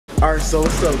Alright, so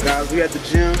what's up, guys? We at the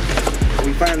gym.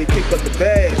 We finally picked up the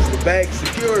bags. The bag's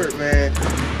secured, man.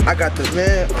 I got the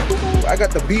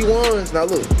B1s. Now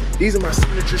look, these are my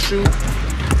signature shoes.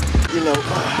 You know,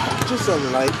 just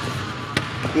something like,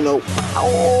 you know,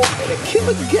 oh, the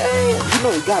killer game. You know,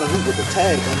 we got a hoop with the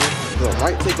tag on it. So,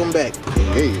 right, take them back.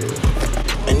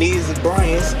 Yeah. And these are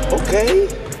Brian's. Okay.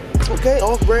 Okay,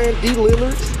 off-brand D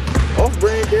Lillards.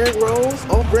 Off-brand Derrick Rose.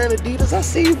 Off-brand Adidas. I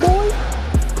see you, boy.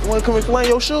 You wanna come explain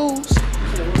your shoes? Go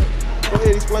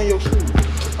ahead, explain your shoes.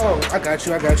 Oh, I got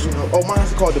you. You know, oh,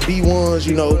 mine's called the B1s,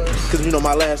 you know, because, you know,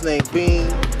 my last name Bean,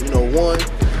 you know, 1.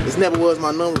 This never was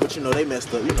my number, but, you know, they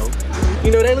messed up, you know.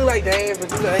 You know, they look like Dames, but,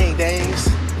 you know, they ain't Dames.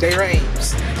 They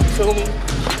Rames. Feel me?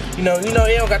 You know, they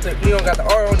don't got the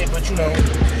R on it, but, you know,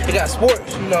 it got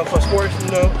sports, you know, for sports, you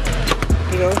know,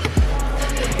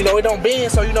 it don't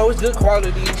bend, so, you know, it's good quality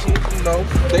and shit, you know.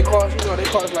 They cost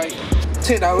like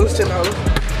 $10.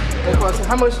 They cost,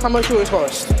 how much yours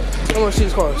cost? How much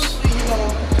these cost?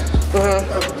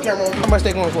 How much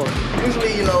they going for?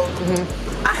 Usually, you know,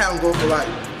 I have them go for like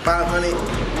 500.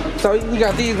 So you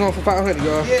got these going for 500,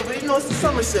 y'all? Yeah, but you know, it's the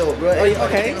summer sale, bro.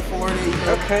 Everybody can afford it, you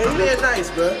know. Okay. I'm being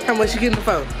nice, bro. How much you getting the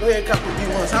for? Go ahead, copy the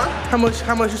B1s, huh? How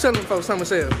much you selling for summer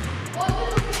sale? $10.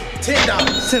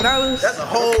 $10? That's a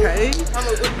whole. Okay.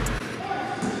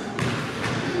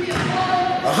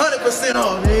 100%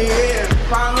 off, yeah.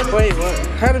 500. Wait, what?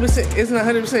 100%? Isn't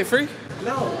 100% free?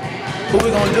 No. What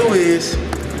we're gonna do is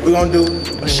we're gonna do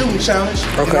a shooting challenge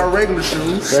in our regular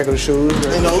shoes. Regular shoes.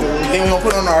 You know, then we're gonna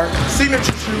put on our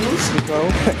signature shoes. You know,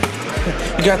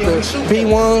 you got the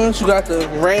B1s, you got the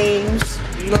Rames.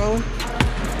 You know.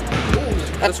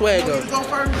 How the swag go? Go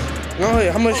first. Go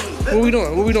ahead. How much? What we doing?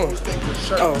 Oh, you know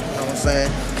what I'm saying?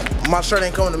 My shirt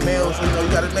ain't coming to mail, so you know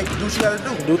you gotta make do what you gotta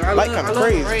do. Like kind of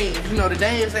crazy. Range. You know the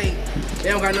Dames they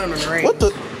don't got nothing on the range. What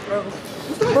the?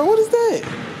 Bro, what is that?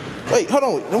 Wait, hold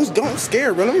on. Don't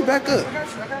scare, bro. Let me back up.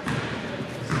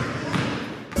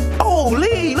 Oh,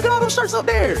 Lee, look at all those shirts up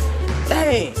there.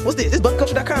 Dang, what's this? This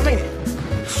buttonculture.com, ain't it?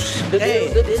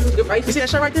 Dang. You see that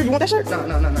shirt right there? You want that shirt? No.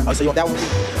 Oh, so you want that one?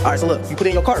 All right, so look, you put it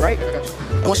in your cart, right?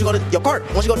 And once you go to your cart,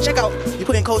 once you go to checkout, you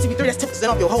put in code TB3, that's 10%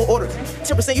 off your whole order.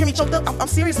 10%, you hear me choked up? I'm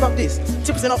serious about this.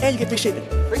 10% off and you get free shipping.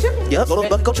 Free shipping? Yep, go to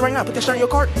buttonculture right now. Put that shirt in your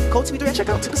cart, code TB3 and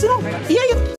checkout, 10% off.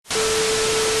 Yeah.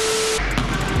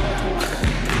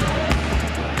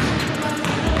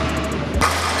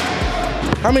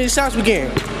 How many shots we getting?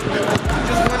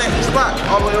 Just one at each spot,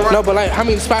 all the way around. No, but like, how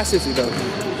many spots is it though?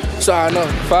 So I know,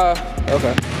 5.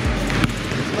 Okay.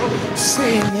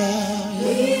 Sing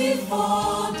We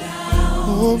fall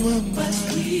down, but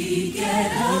we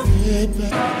get up.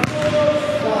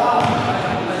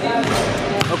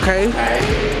 Okay.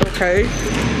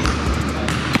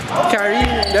 Kyrie,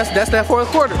 that's that fourth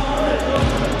quarter.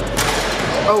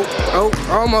 Oh,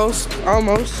 almost.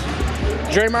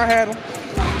 Draymond had him.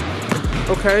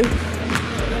 Okay.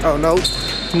 Oh,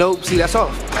 nope. See, that's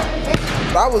off.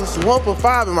 I was 1 for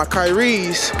 5 in my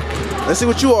Kyrie's. Let's see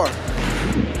what you are.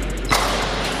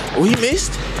 Oh, he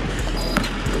missed.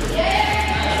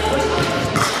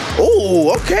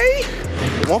 Oh, okay.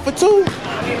 1 for 2.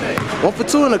 1 for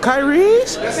 2 in the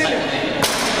Kyrie's.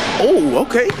 Oh,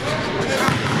 okay.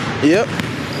 Yep.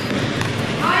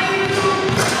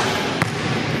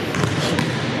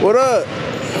 What up?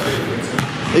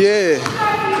 Yeah.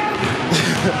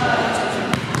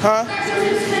 Huh?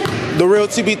 The real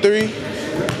TB3.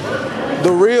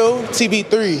 The real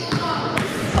TB3.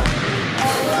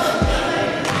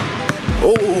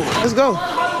 Oh, let's go.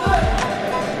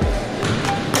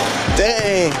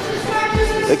 Dang.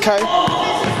 Okay.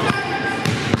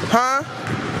 Huh?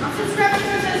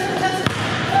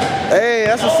 Hey,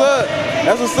 that's what's up.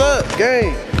 That's what's up,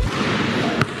 gang.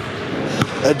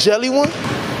 A jelly one?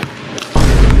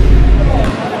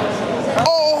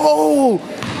 Oh!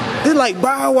 It's like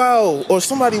Bow Wow or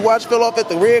somebody watch fell off at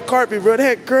the red carpet, bro.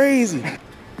 That crazy.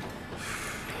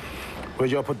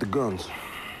 Where'd y'all put the guns?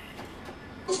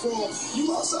 You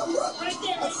lost something, bro. Right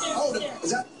there. Hold it.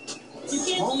 Is that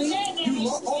homie? You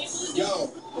lost? Yo.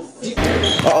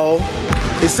 Uh-oh.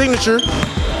 His signature.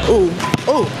 Ooh.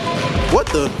 Oh. What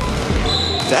the?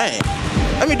 Dang.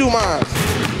 Let me do mine.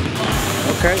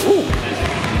 Okay. Ooh.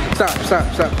 Stop. Stop.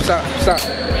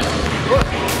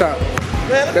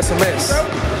 That's a mess.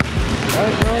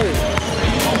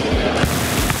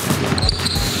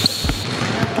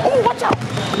 Oh, watch out.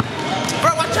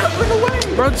 Bro, watch out. Run away.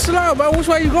 Bro, chill out, bro. Which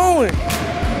way you going?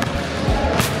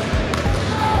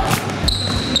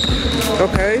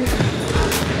 Okay.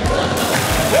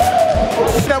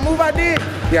 See that move I did?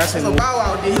 Yeah, I seen So it. Bow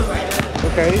Wow did.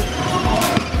 Okay.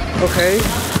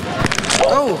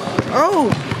 Oh.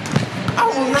 I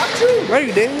almost rocked you. No,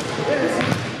 you didn't.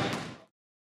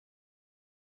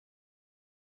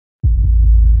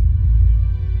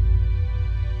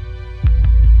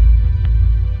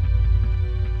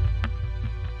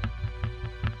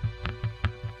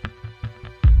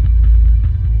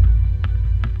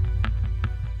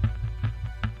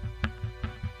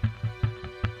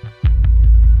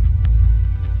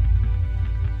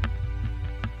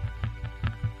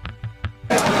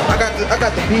 I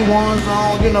got the B1s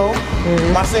on, you know,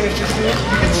 my signature shoes.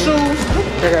 Get the shoes.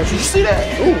 I got you. You see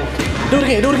that? Ooh. Do it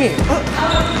again, do it again.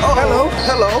 Oh, Hello.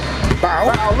 Hello. Bow.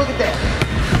 Wow, look at that.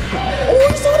 Oh,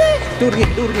 you saw that? Do it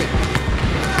again, do it again.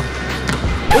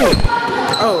 Ooh.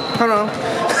 Oh, hold on.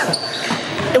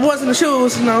 It wasn't the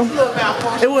shoes, you know.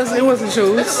 It wasn't the shoes. It's a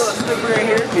little slippery in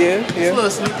here. Yeah, It's a yeah. little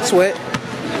slippery. Sweat.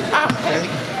 Okay.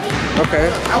 Okay.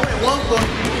 I went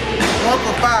one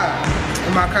for 5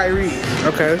 in my Kyrie.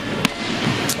 Okay.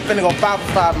 I'm finna go 5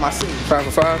 for 5 in my seat. 5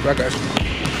 for 5? I got you.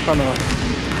 Hold on.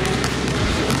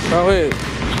 Go ahead.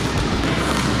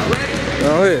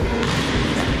 Go ahead.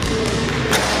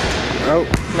 Oh,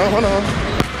 no, hold on.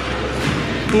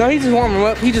 No, he's just warming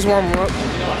up. He just warming up.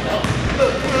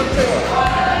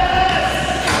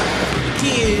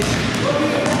 Kids,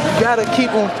 you gotta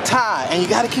keep them tied and you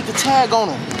gotta keep the tag on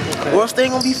them. Okay. Or else they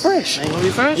ain't gonna be fresh. Ain't gonna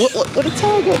be fresh? What the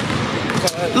tag at?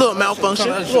 Little malfunction.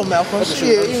 Little malfunction.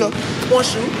 Yeah, you know. One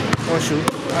shoe. One shoe.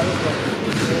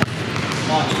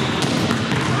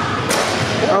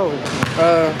 Oh,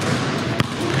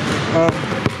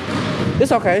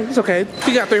 it's okay. It's okay.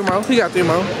 He got 3 more. He got 3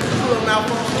 more. Little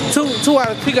malfunction. Two out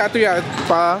of. He got 3 out of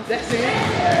 5. That's it.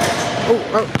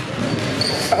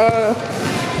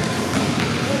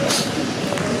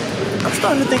 I'm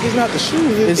starting to think it's not the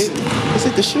shoes. Is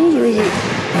it the shoes or is it?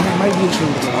 It might be the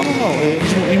shoes. I don't know.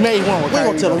 You made one with We gonna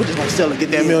Kyrie, tell them though. we just gonna sell it, get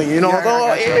that million. You know what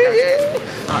I'm saying?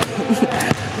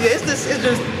 Yeah, it's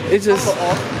just.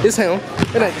 It's him.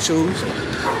 It ain't the shoes.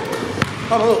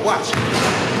 Hold on, look, watch.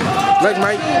 Like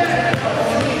Mike.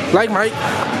 Like Mike.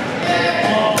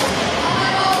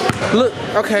 Look,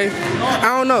 okay.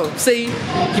 I don't know. See,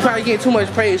 you probably getting too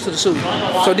much praise to the shoe.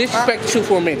 So disrespect the shoe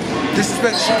for a minute.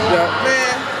 Disrespect the shoe. Yeah.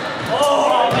 Man.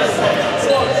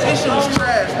 This shoe is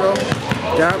trash, bro.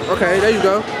 Yeah, okay, there you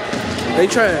go. They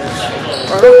trash.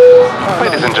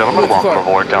 Ladies and gentlemen, welcome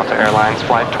aboard Delta Airlines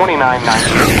Flight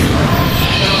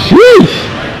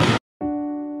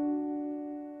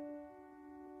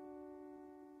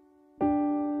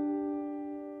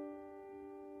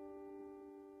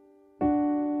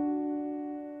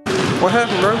What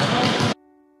happened, bro?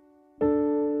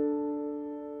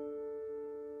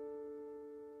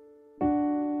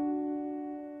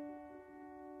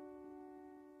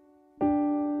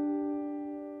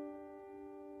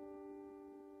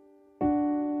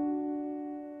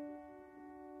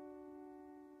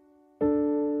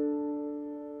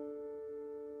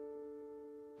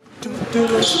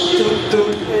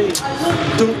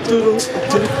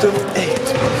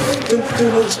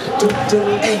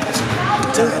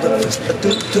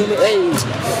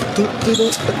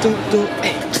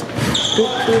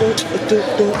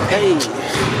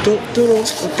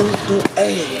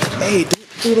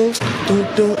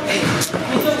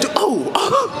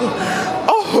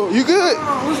 Oh, you good?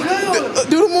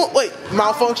 Do the more. Wait,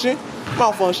 malfunction.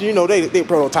 Malfunction. You know they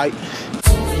prototype.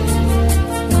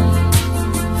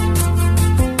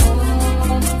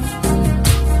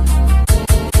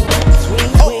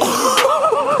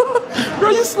 Bro,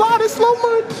 you slide it so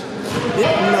much. You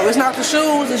know, it's not the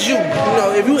shoes, it's you. You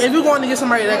know, if you're going to get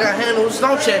somebody that got handles,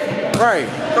 don't check it. Right.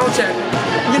 Don't check it.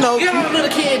 You know. Get on the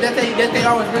little kid that they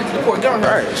always bring to the court. Get on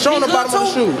her. Right. Show on the bottom of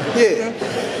the shoe. Yeah.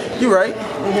 You right.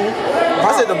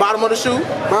 I said the bottom of the shoe.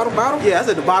 Bottom? Yeah, I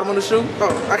said the bottom of the shoe.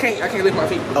 Oh, I can't lift my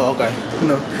feet. Oh, okay.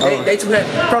 No. They too heavy.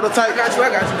 Prototype. I got you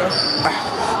though.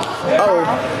 Oh.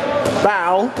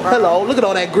 Bow. Hello. Look at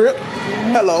all that grip.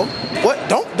 Hello. What?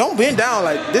 Don't bend down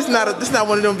like this. Not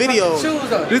one of them videos. Shoes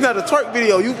though. This not a twerk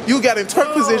video. You got in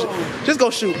twerk position. Just go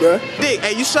shoot, bro. Dick.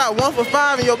 Hey, you shot 1 for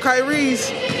 5 in your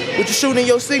Kyrie's. What you shooting in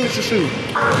your signature shoe?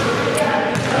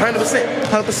 100%.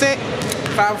 100%.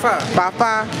 5 for 5. 5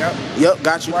 5. Yep.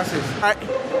 Got you. Watch this. All right.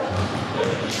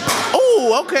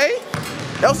 Oh, okay.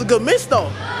 That was a good miss though.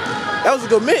 That was a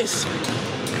good miss.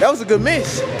 That was a good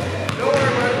miss. Don't worry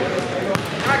about it.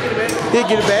 I'll get it back. He'll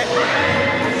get it back.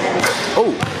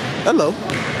 Oh, hello.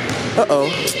 Uh-oh.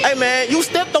 Hey, man, you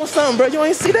stepped on something, bro. You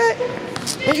ain't see that?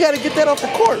 Man, you got to get that off the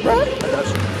court, bro.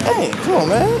 Hey, come on,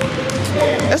 man.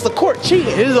 That's the court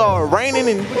cheating. It is all raining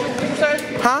and...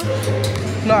 Huh?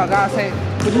 No, God say.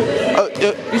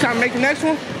 You trying to make the next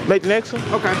one? Make the next one?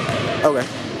 Okay. Okay.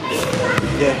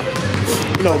 Yeah.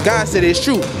 You know, God said it's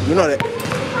true. You know that.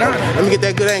 Let me get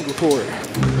that good angle for it.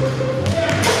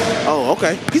 Oh,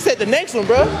 okay. He said the next one,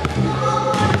 bro.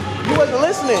 You wasn't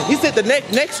listening. He said the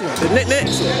next one. The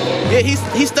next one. Yeah,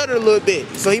 he stuttered a little bit.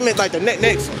 So he meant like the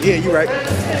next one. Yeah, you right.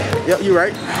 Yep, you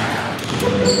right.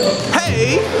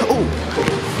 Hey! Ooh.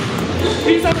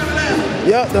 He's talking about the last one.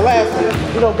 Yep, the last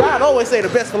one. You know, God always say the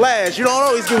best for last. You don't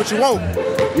always get what you want.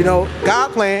 You know,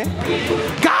 God plan.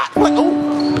 God plan. Ooh.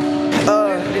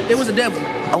 There was a devil.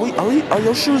 Are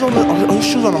your shoes on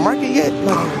the market yet?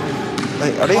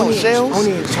 Like are they on shelves?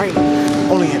 Only in China.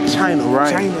 Only in China,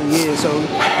 right? China, yeah.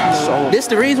 So this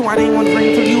the reason why they didn't want to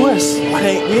bring it to the U.S.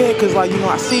 Yeah, cause like, you know,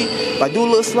 I see, like, do a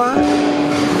little slide.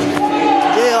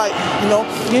 Yeah, like, you know,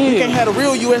 you can't have the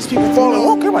real U.S. people falling. I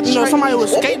don't care about somebody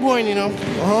was skateboarding, you know.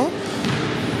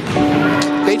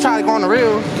 They tried to go on the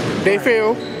rail. They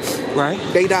failed. Right.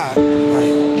 They died.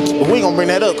 Right. But we ain't gonna bring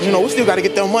that up, cause you know we still gotta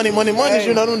get them money, Hey.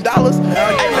 you know, them dollars.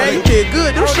 Hey man, you did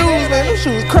good. Them shoes, man, them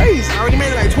shoes crazy. I already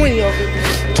made like 20 of it.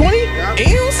 20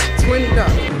 M's?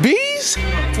 $20. B's?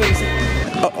 26.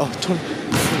 20.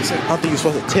 I don't think you're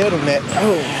supposed to tell them that.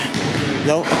 Oh.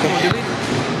 No?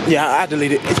 Okay. Yeah, I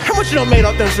deleted it. How much you done made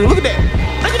off them shoes? Look at that.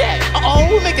 Look at that.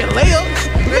 Uh-oh, we making layups.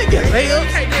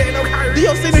 Do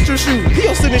your signature shoe. Do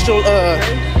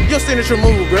your signature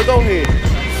move, bro. Go ahead.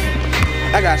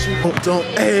 I got you. Don't,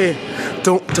 hey.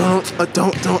 Don't,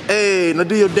 hey. Now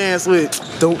do your dance with.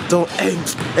 Don't,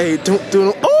 hey, don't,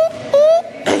 ooh,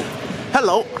 hey.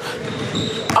 Hello.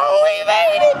 Oh, he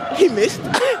made it. He missed.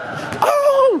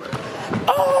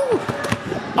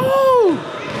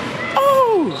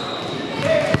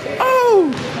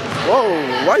 Whoa,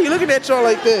 why are you looking at y'all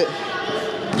like that?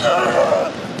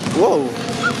 Whoa,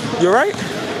 you alright?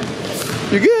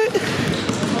 You good?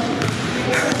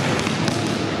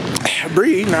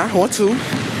 Breathe now, 1, 2.